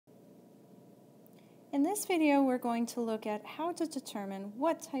In this video, we're going to look at how to determine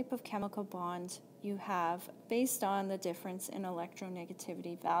what type of chemical bond you have based on the difference in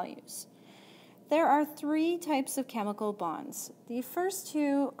electronegativity values. There are three types of chemical bonds. The first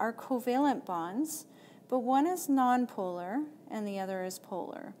two are covalent bonds, but one is nonpolar and the other is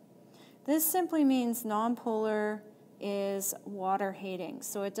polar. This simply means nonpolar is water hating,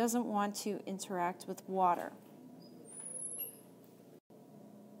 so it doesn't want to interact with water.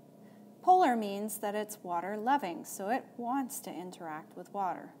 Polar means that it's water loving, so it wants to interact with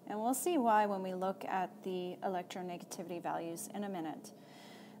water. And we'll see why when we look at the electronegativity values in a minute.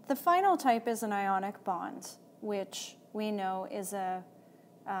 The final type is an ionic bond, which we know is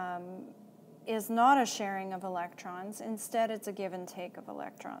not a sharing of electrons. Instead, it's a give and take of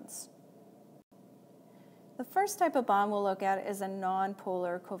electrons. The first type of bond we'll look at is a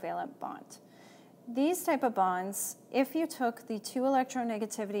nonpolar covalent bond. These type of bonds, if you took the two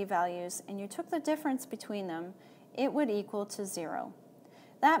electronegativity values and you took the difference between them, it would equal to 0.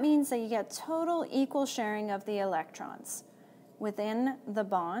 That means that you get total equal sharing of the electrons within the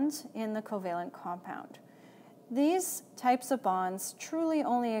bond in the covalent compound. These types of bonds truly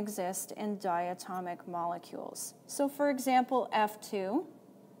only exist in diatomic molecules. So for example, F2,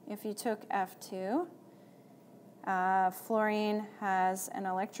 if you took F2, fluorine has an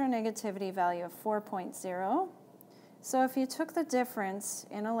electronegativity value of 4.0. So if you took the difference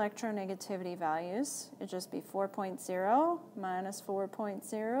in electronegativity values, it'd just be 4.0 minus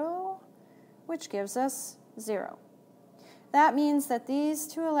 4.0, which gives us 0. That means that these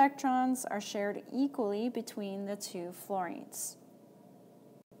two electrons are shared equally between the two fluorines.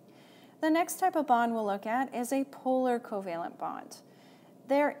 The next type of bond we'll look at is a polar covalent bond.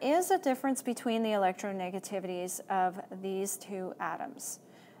 There is a difference between the electronegativities of these two atoms.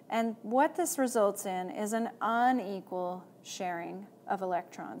 And what this results in is an unequal sharing of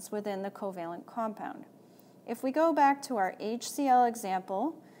electrons within the covalent compound. If we go back to our HCl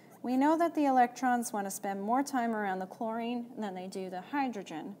example, we know that the electrons want to spend more time around the chlorine than they do the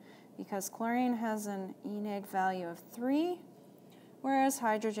hydrogen, because chlorine has an eneg value of 3, whereas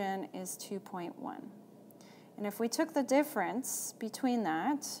hydrogen is 2.1. And if we took the difference between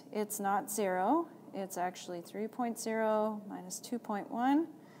that, it's not 0, it's actually 3.0 minus 2.1,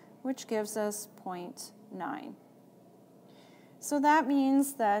 which gives us 0.9. So that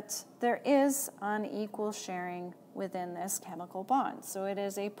means that there is unequal sharing within this chemical bond. So it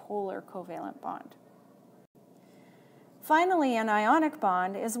is a polar covalent bond. Finally, an ionic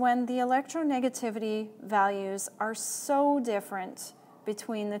bond is when the electronegativity values are so different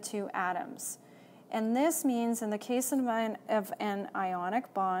between the two atoms. And this means in the case of an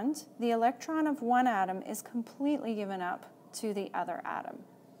ionic bond, the electron of one atom is completely given up to the other atom.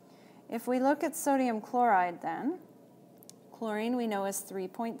 If we look at sodium chloride then, chlorine we know is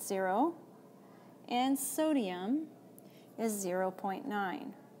 3.0 and sodium is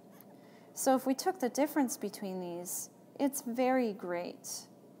 0.9. So if we took the difference between these, it's very great.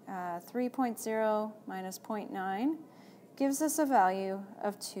 3.0 minus 0.9 gives us a value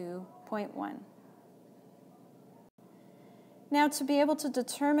of 2.1. Now, to be able to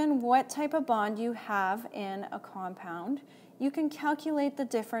determine what type of bond you have in a compound, you can calculate the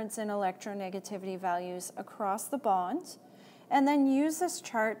difference in electronegativity values across the bond, and then use this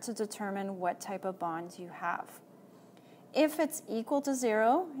chart to determine what type of bond you have. If it's equal to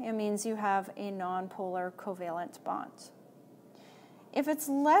 0, it means you have a nonpolar covalent bond. If it's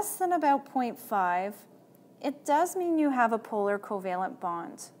less than about 0.5, it does mean you have a polar covalent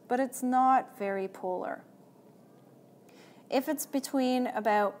bond, but it's not very polar. If it's between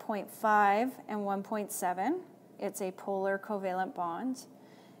about 0.5 and 1.7, it's a polar covalent bond.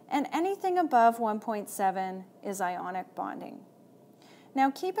 And anything above 1.7 is ionic bonding.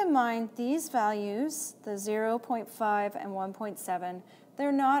 Now keep in mind these values, the 0.5 and 1.7,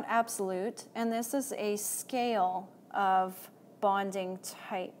 they're not absolute, and this is a scale of bonding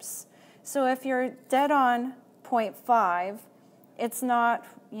types. So if you're dead on 0.5, it's not,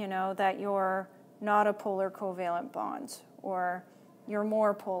 that you're not a polar covalent bond, or you're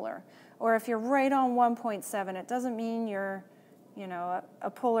more polar. Or if you're right on 1.7, it doesn't mean you're,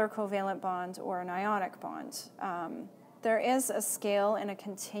 a polar covalent bond or an ionic bond. There is a scale and a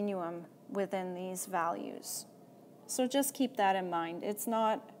continuum within these values. So just keep that in mind. It's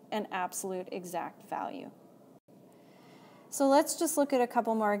not an absolute exact value. So let's just look at a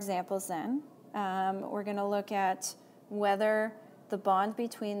couple more examples then. We're going to look at whether the bond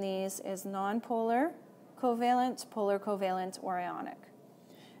between these is nonpolar, covalent, polar covalent, or ionic.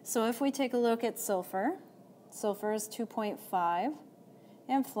 So if we take a look at sulfur, sulfur is 2.5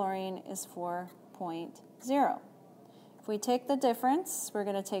 and fluorine is 4.0. If we take the difference, we're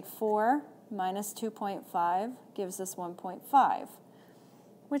going to take 4 minus 2.5 gives us 1.5,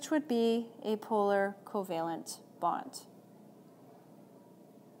 which would be a polar covalent bond.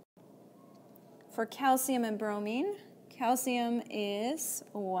 For calcium and bromine, calcium is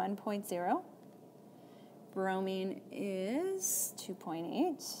 1.0, bromine is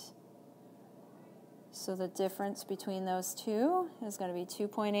 2.8. So the difference between those two is going to be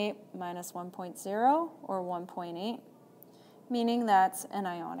 2.8 minus 1.0, or 1.8, meaning that's an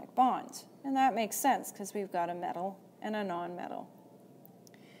ionic bond. And that makes sense because we've got a metal and a non-metal.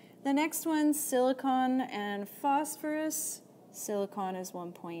 The next one, silicon and phosphorus. Silicon is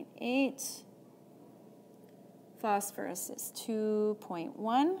 1.8. Phosphorus is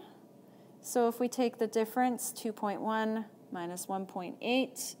 2.1. So if we take the difference, 2.1 minus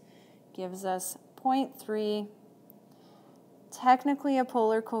 1.8 gives us 0.3. Technically a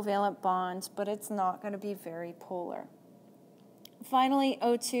polar covalent bond, but it's not going to be very polar. Finally,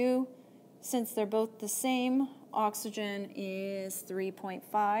 O2, since they're both the same, oxygen is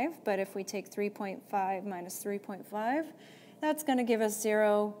 3.5, but if we take 3.5 minus 3.5, that's going to give us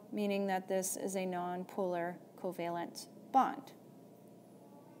 0, meaning that this is a non-polar covalent bond.